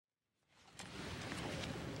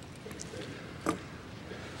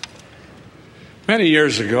Many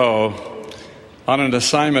years ago, on an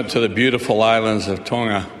assignment to the beautiful islands of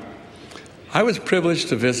Tonga, I was privileged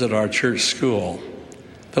to visit our church school,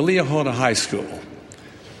 the Liahona High School,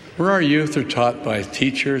 where our youth are taught by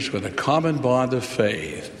teachers with a common bond of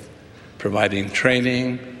faith, providing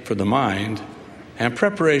training for the mind and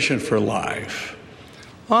preparation for life.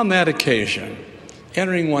 On that occasion,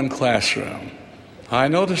 entering one classroom, I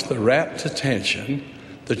noticed the rapt attention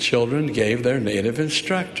the children gave their native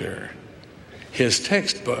instructor. His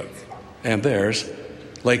textbook and theirs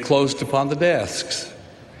lay closed upon the desks.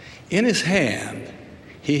 In his hand,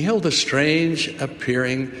 he held a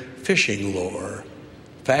strange-appearing fishing lure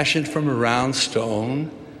fashioned from a round stone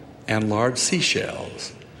and large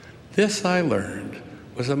seashells. This, I learned,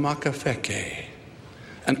 was a makafeke,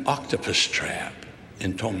 an octopus trap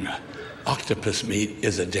in Tonga. Octopus meat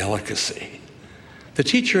is a delicacy. The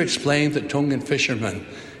teacher explained that Tongan fishermen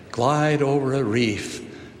glide over a reef,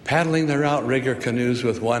 paddling their outrigger canoes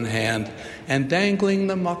with one hand and dangling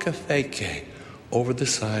the makafeke over the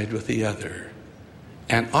side with the other.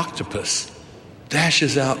 An octopus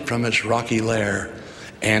dashes out from its rocky lair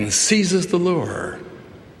and seizes the lure,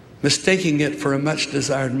 mistaking it for a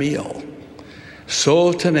much-desired meal.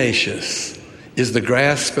 So tenacious is the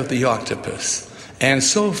grasp of the octopus, and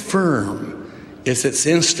so firm is its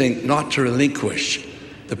instinct not to relinquish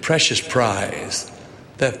the precious prize,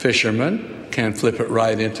 that fishermen can flip it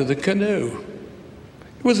right into the canoe.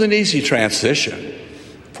 It was an easy transition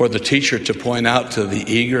for the teacher to point out to the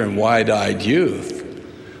eager and wide-eyed youth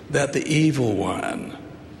that the evil one,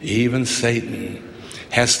 even Satan,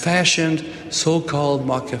 has fashioned so-called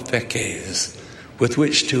makafekes with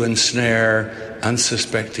which to ensnare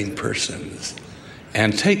unsuspecting persons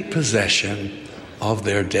and take possession of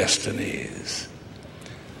their destinies.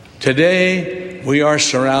 Today, we are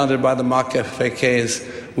surrounded by the makafekes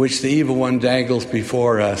which the evil one dangles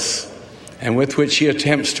before us and with which he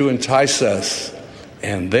attempts to entice us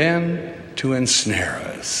and then to ensnare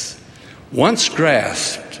us. Once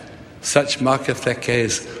grasped, such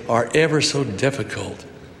makafekes are ever so difficult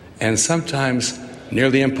and sometimes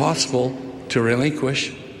nearly impossible to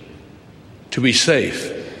relinquish. To be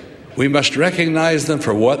safe, we must recognize them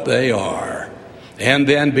for what they are and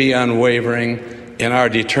then be unwavering in our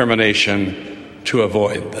determination to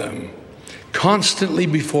avoid them. Constantly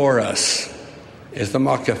before us is the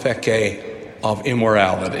makafeke of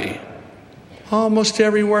immorality. Almost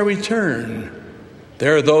everywhere we turn,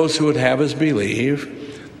 there are those who would have us believe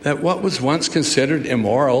that what was once considered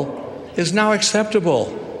immoral is now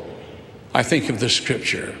acceptable. I think of the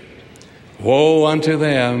scripture, "Woe unto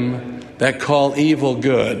them that call evil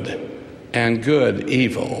good and good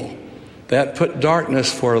evil, that put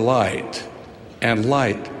darkness for light and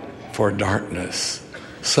light for darkness."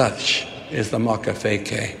 Such is the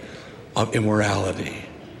makafeke of immorality.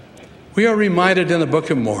 We are reminded in the Book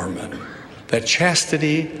of Mormon that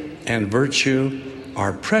chastity and virtue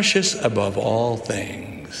are precious above all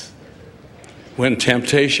things. When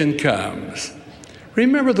temptation comes,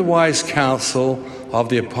 remember the wise counsel of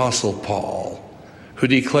the Apostle Paul, who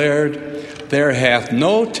declared, "There hath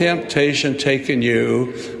no temptation taken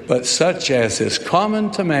you but such as is common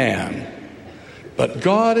to man. But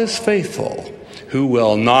God is faithful, who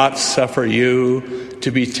will not suffer you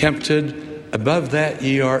to be tempted above that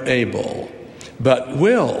ye are able, but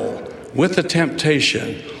will, with the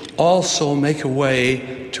temptation, also make a way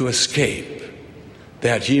to escape,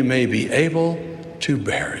 that ye may be able to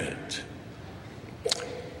bear it."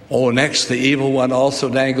 Oh, next, the evil one also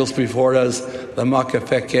dangles before us the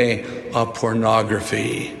makafeke of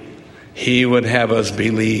pornography. He would have us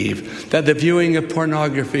believe that the viewing of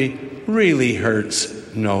pornography really hurts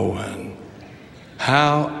no one.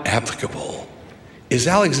 How applicable is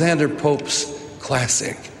Alexander Pope's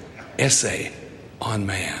classic essay on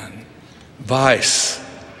man? Vice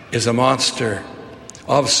is a monster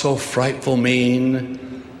of so frightful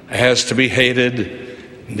mien as to be hated,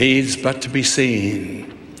 needs but to be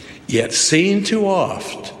seen, yet seen too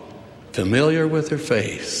oft, familiar with her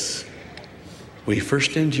face. We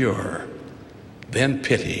first endure, then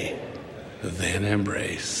pity, then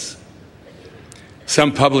embrace.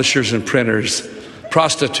 Some publishers and printers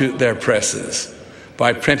prostitute their presses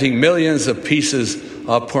by printing millions of pieces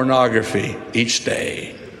of pornography each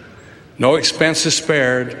day. No expense is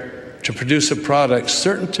spared to produce a product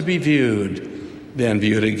certain to be viewed, then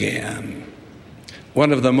viewed again.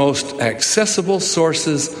 One of the most accessible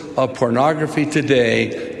sources of pornography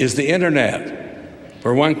today is the internet,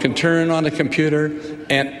 where one can turn on a computer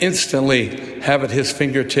and instantly have at his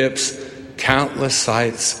fingertips countless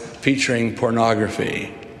sites featuring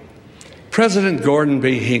pornography. President Gordon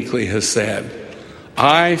B. Hinckley has said,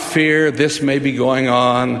 "I fear this may be going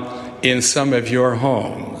on in some of your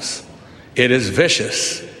homes. It is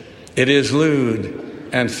vicious. It is lewd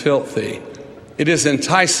and filthy. It is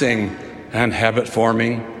enticing and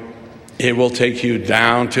habit-forming. It will take you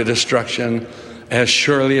down to destruction as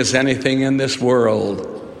surely as anything in this world.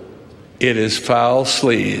 It is foul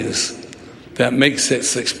sleaze that makes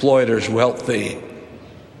its exploiters wealthy,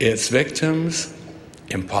 its victims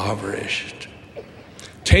impoverished.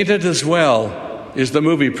 Tainted as well is the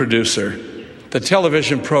movie producer, the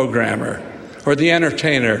television programmer, or the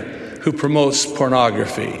entertainer who promotes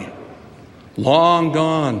pornography. Long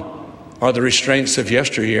gone are the restraints of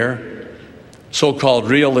yesteryear. So-called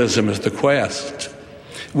realism is the quest,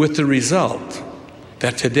 with the result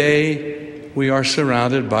that today we are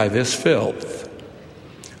surrounded by this filth.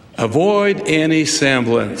 Avoid any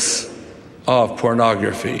semblance of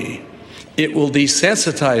pornography. It will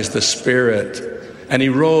desensitize the spirit and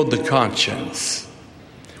erode the conscience.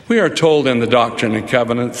 We are told in the Doctrine and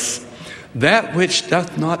Covenants, that which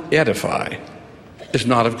doth not edify is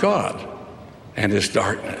not of God, and is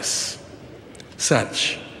darkness.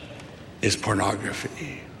 Such is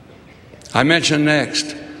pornography. I mention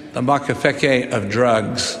next the makafeke of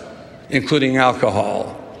drugs, including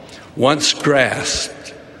alcohol. Once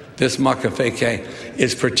grasped, this makafeke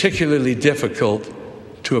is particularly difficult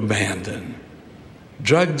to abandon.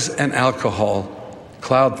 Drugs and alcohol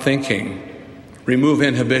cloud thinking, remove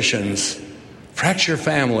inhibitions, fracture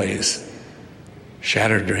families,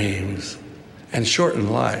 shatter dreams, and shorten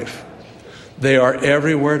life. They are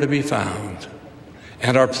everywhere to be found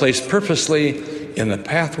and are placed purposely in the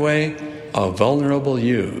pathway of vulnerable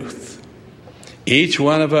youth. Each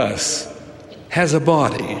one of us has a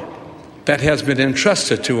body that has been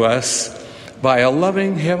entrusted to us by a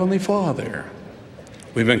loving Heavenly Father.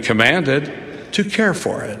 We've been commanded to care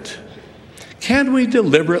for it. Can we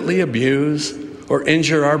deliberately abuse or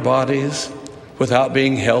injure our bodies without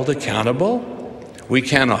being held accountable? We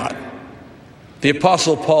cannot. The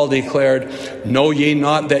Apostle Paul declared, "Know ye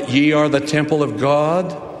not that ye are the temple of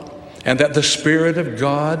God, and that the Spirit of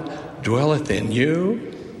God dwelleth in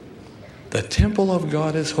you? The temple of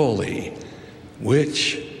God is holy,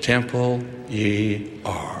 which temple ye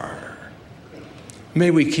are."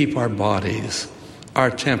 May we keep our bodies, our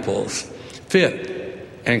temples, fit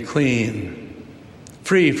and clean,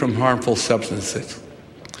 free from harmful substances,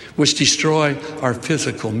 which destroy our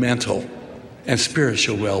physical, mental, and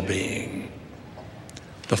spiritual well-being.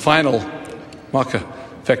 The final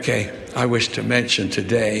makafeke I wish to mention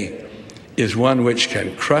today is one which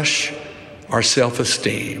can crush our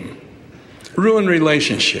self-esteem, ruin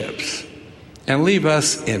relationships, and leave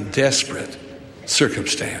us in desperate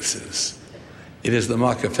circumstances. It is the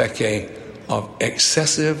makafeke of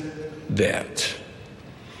excessive debt.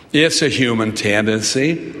 It's a human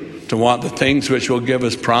tendency to want the things which will give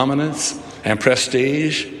us prominence and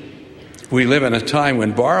prestige. We live in a time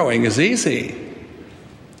when borrowing is easy.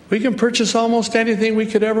 We can purchase almost anything we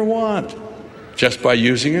could ever want just by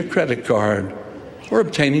using a credit card or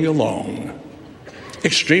obtaining a loan.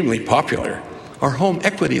 Extremely popular are home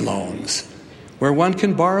equity loans, where one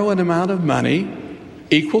can borrow an amount of money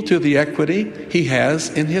equal to the equity he has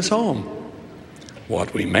in his home.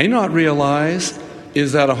 What we may not realize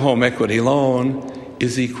is that a home equity loan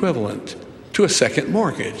is equivalent to a second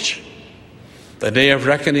mortgage. The day of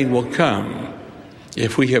reckoning will come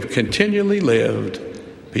if we have continually lived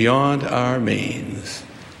beyond our means.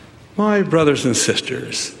 My brothers and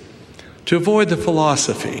sisters, to avoid the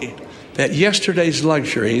philosophy that yesterday's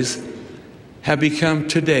luxuries have become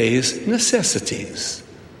today's necessities.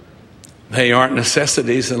 They aren't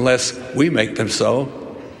necessities unless we make them so.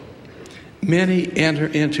 Many enter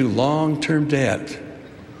into long-term debt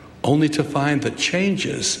only to find that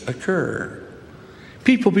changes occur.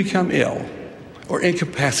 People become ill or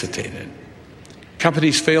incapacitated.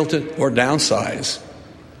 Companies fail to or downsize.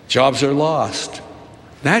 Jobs are lost.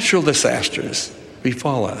 Natural disasters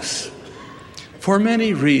befall us. For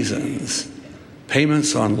many reasons,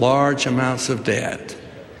 payments on large amounts of debt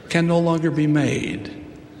can no longer be made.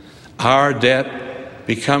 Our debt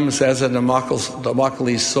becomes as a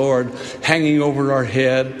Damocles sword hanging over our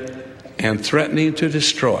head and threatening to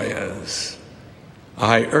destroy us.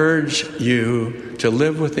 I urge you to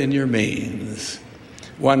live within your means.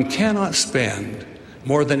 One cannot spend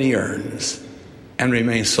more than he earns and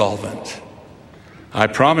remain solvent. I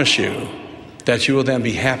promise you that you will then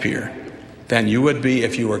be happier than you would be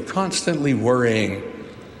if you were constantly worrying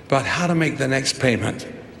about how to make the next payment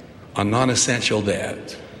on non-essential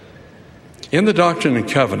debt. In the Doctrine and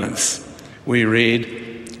Covenants, we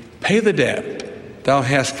read, "Pay the debt thou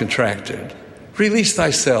hast contracted. Release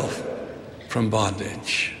thyself from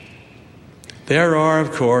bondage." There are,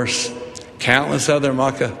 of course, countless other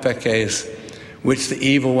makafekes, which the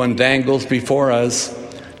evil one dangles before us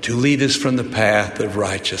to lead us from the path of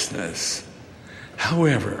righteousness.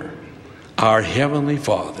 However, our Heavenly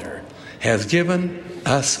Father has given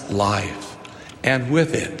us life, and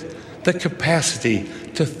with it, the capacity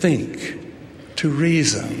to think, to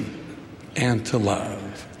reason, and to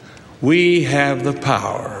love. We have the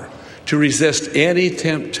power to resist any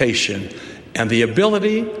temptation and the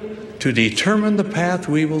ability to determine the path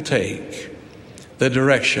we will take, the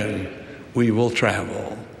direction we will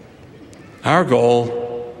travel. Our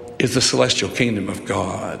goal is the celestial kingdom of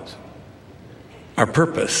God. Our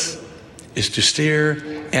purpose is to steer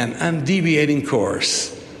an undeviating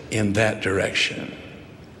course in that direction.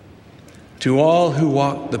 To all who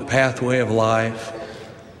walk the pathway of life,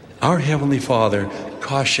 our Heavenly Father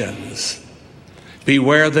cautions,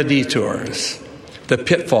 beware the detours, the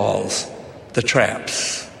pitfalls, the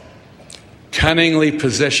traps. Cunningly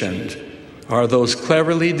positioned are those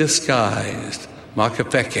cleverly disguised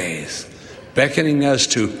makafekes, beckoning us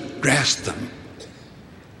to grasp them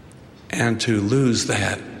and to lose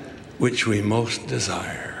that which we most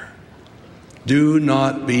desire. Do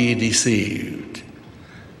not be deceived.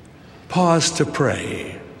 Pause to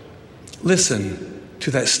pray. Listen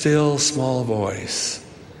to that still small voice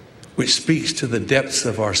which speaks to the depths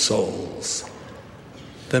of our souls.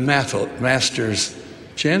 The Master's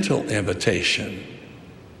gentle invitation.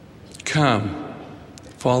 Come,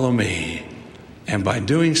 follow me. And by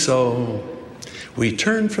doing so, we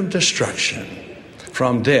turn from destruction,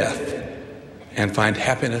 from death, and find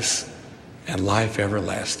happiness and life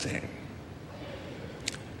everlasting.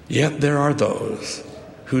 Yet there are those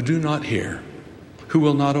who do not hear, who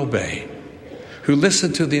will not obey, who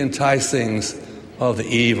listen to the enticings of the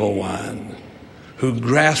evil one, who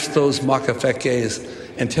grasp those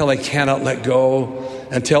makafekes until they cannot let go,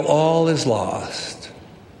 until all is lost.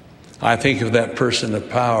 I think of that person of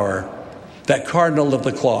power, that cardinal of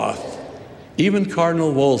the cloth, even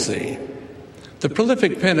Cardinal Wolsey. The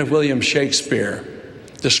prolific pen of William Shakespeare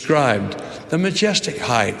described the majestic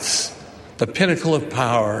heights, the pinnacle of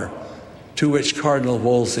power to which Cardinal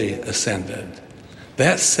Wolsey ascended.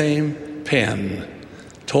 That same pen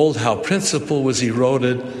told how principle was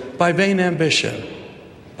eroded by vain ambition,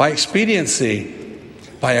 by expediency,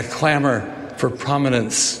 by a clamor for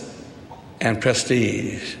prominence and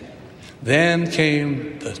prestige. Then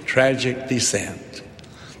came the tragic descent,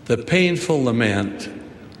 the painful lament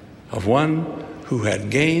of one who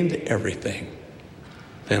had gained everything,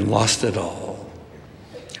 then lost it all.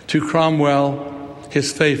 To Cromwell,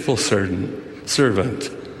 his faithful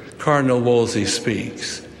servant, Cardinal Wolsey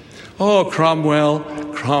speaks, "Oh, Cromwell,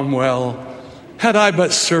 Cromwell, had I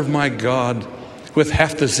but served my God with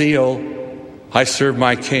half the zeal I serve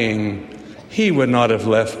my King, he would not have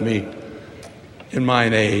left me in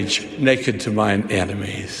mine age naked to mine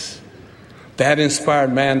enemies." That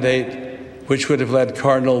inspired mandate, which would have led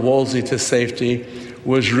Cardinal Wolsey to safety,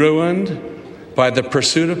 was ruined by the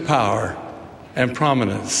pursuit of power and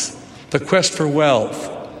prominence, the quest for wealth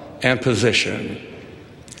and position.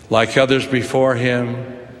 Like others before him,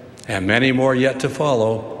 and many more yet to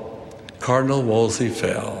follow, Cardinal Wolsey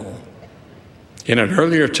fell. In an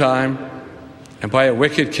earlier time, and by a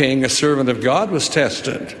wicked king, a servant of God was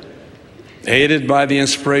tested. Aided by the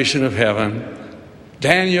inspiration of heaven,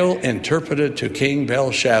 Daniel interpreted to King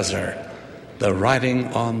Belshazzar the writing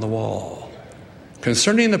on the wall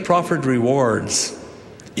concerning the proffered rewards,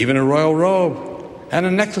 even a royal robe and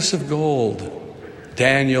a necklace of gold.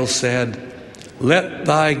 Daniel said, "Let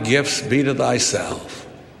thy gifts be to thyself,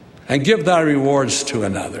 and give thy rewards to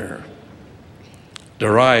another."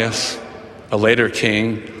 Darius, a later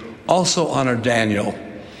king, also honored Daniel,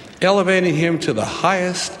 elevating him to the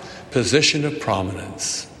highest position of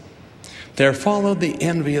prominence. There followed the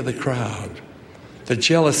envy of the crowd, the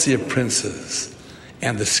jealousy of princes,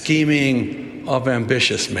 and the scheming of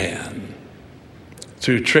ambitious men.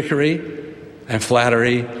 Through trickery and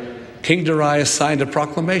flattery, King Darius signed a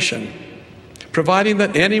proclamation providing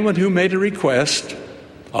that anyone who made a request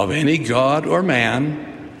of any god or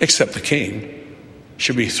man, except the king,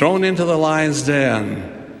 should be thrown into the lion's den.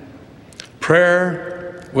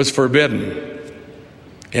 Prayer was forbidden.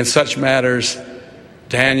 In such matters,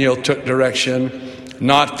 Daniel took direction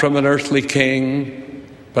not from an earthly king,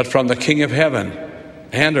 but from the King of heaven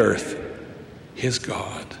and earth, his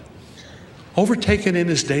God. Overtaken in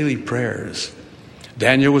his daily prayers,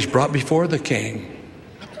 Daniel was brought before the king.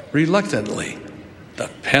 Reluctantly, the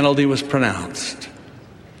penalty was pronounced.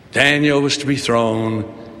 Daniel was to be thrown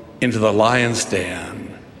into the lion's den.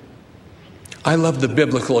 I love the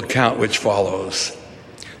biblical account which follows.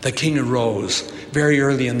 The king arose very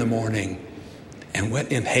early in the morning and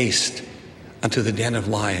went in haste unto the den of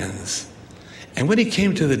lions. And when he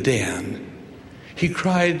came to the den, he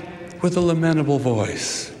cried with a lamentable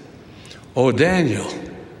voice, O Daniel,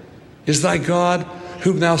 is thy God,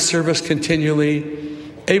 whom thou servest continually,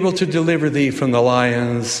 able to deliver thee from the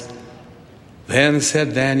lions? Then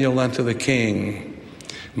said Daniel unto the king,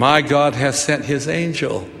 My God hath sent his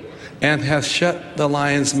angel, and hath shut the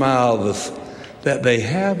lions' mouths, that they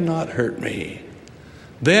have not hurt me.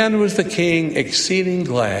 Then was the king exceeding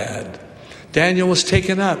glad. Daniel was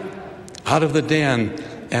taken up out of the den,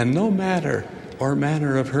 and no matter or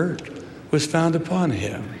manner of hurt was found upon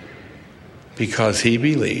him, because he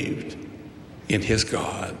believed in his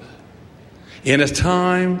God. In a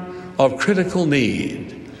time of critical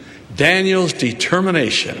need, Daniel's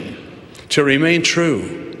determination to remain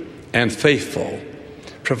true and faithful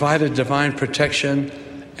provided divine protection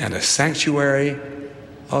and a sanctuary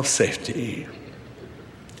of safety.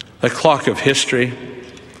 The clock of history,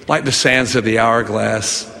 like the sands of the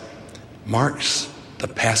hourglass, marks the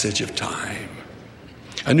passage of time.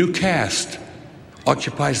 A new caste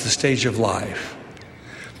occupies the stage of life.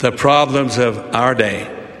 The problems of our day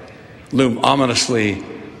loom ominously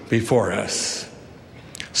before us.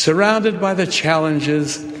 Surrounded by the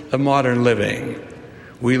challenges of modern living,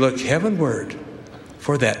 we look heavenward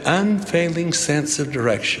for that unfailing sense of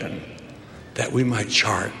direction, that we might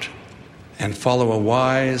chart and follow a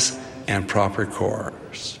wise and proper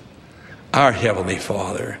course. Our Heavenly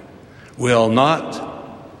Father will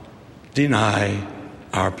not deny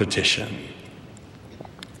our petition.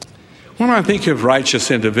 When I think of righteous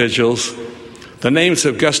individuals, the names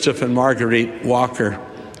of Gustav and Marguerite Walker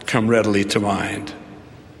come readily to mind.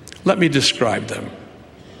 Let me describe them.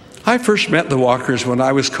 I first met the Walkers when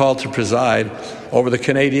I was called to preside over the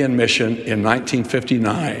Canadian mission in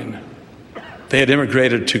 1959. They had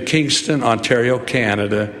immigrated to Kingston, Ontario,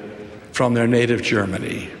 Canada, from their native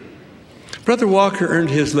Germany. Brother Walker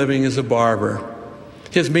earned his living as a barber.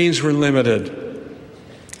 His means were limited,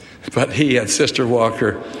 but he and Sister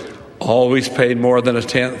Walker always paid more than a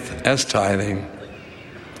tenth as tithing.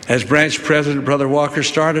 As branch president, Brother Walker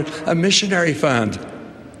started a missionary fund,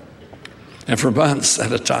 and for months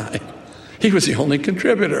at a time, he was the only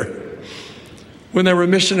contributor. When there were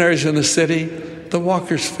missionaries in the city, the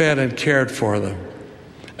Walkers fed and cared for them,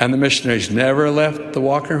 and the missionaries never left the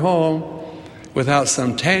Walker home without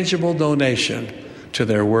some tangible donation to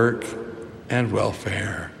their work and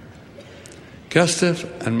welfare. Gustav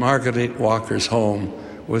and Marguerite Walker's home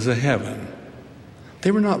was a heaven.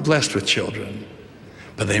 They were not blessed with children,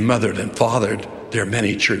 but they mothered and fathered their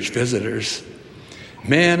many church visitors.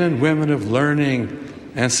 Men and women of learning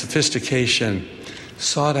and sophistication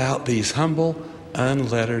sought out these humble,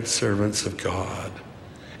 unlettered servants of God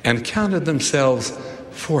and counted themselves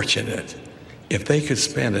fortunate if they could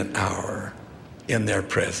spend an hour in their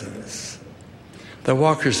presence. The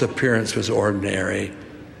Walkers' appearance was ordinary,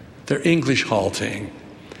 their English halting,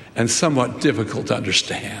 and somewhat difficult to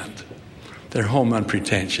understand. Their home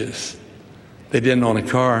unpretentious. They didn't own a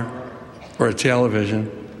car or a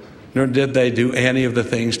television, nor did they do any of the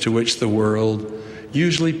things to which the world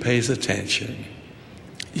usually pays attention.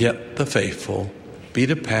 Yet the faithful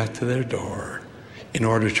beat a path to their door in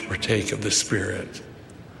order to partake of the Spirit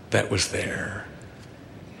that was there.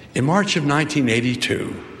 In March of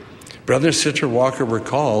 1982, Brother and Sister Walker were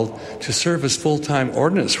called to serve as full-time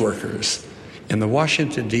ordinance workers in the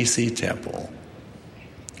Washington, D.C. temple.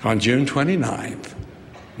 On June 29th,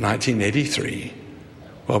 1983,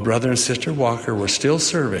 while Brother and Sister Walker were still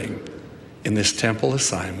serving in this temple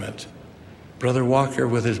assignment, Brother Walker,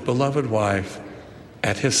 with his beloved wife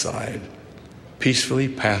at his side, peacefully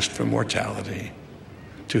passed from mortality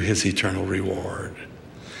to his eternal reward.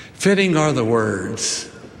 Fitting are the words,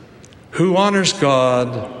 "Who honors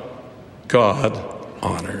God, God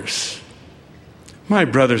honors." My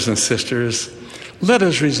brothers and sisters, let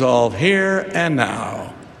us resolve here and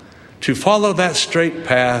now to follow that straight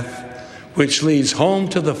path which leads home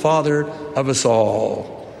to the Father of us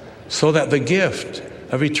all, so that the gift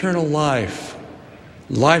of eternal life,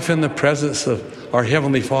 life in the presence of our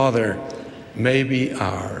Heavenly Father, may be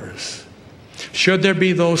ours. Should there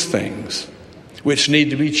be those things which need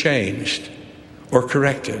to be changed or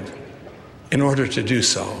corrected, in order to do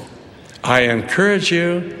so, I encourage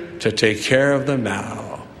you to take care of them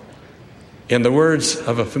now. In the words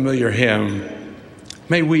of a familiar hymn,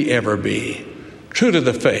 may we ever be true to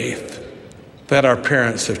the faith that our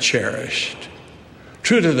parents have cherished,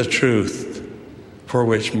 true to the truth for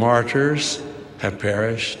which martyrs have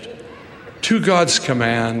perished, to God's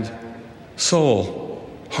command, soul,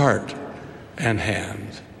 heart, and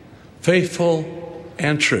hand, faithful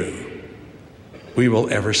and true, we will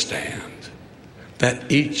ever stand,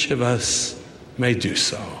 that each of us may do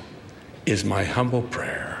so, is my humble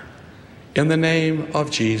prayer. In the name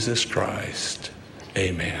of Jesus Christ,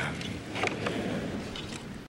 amen.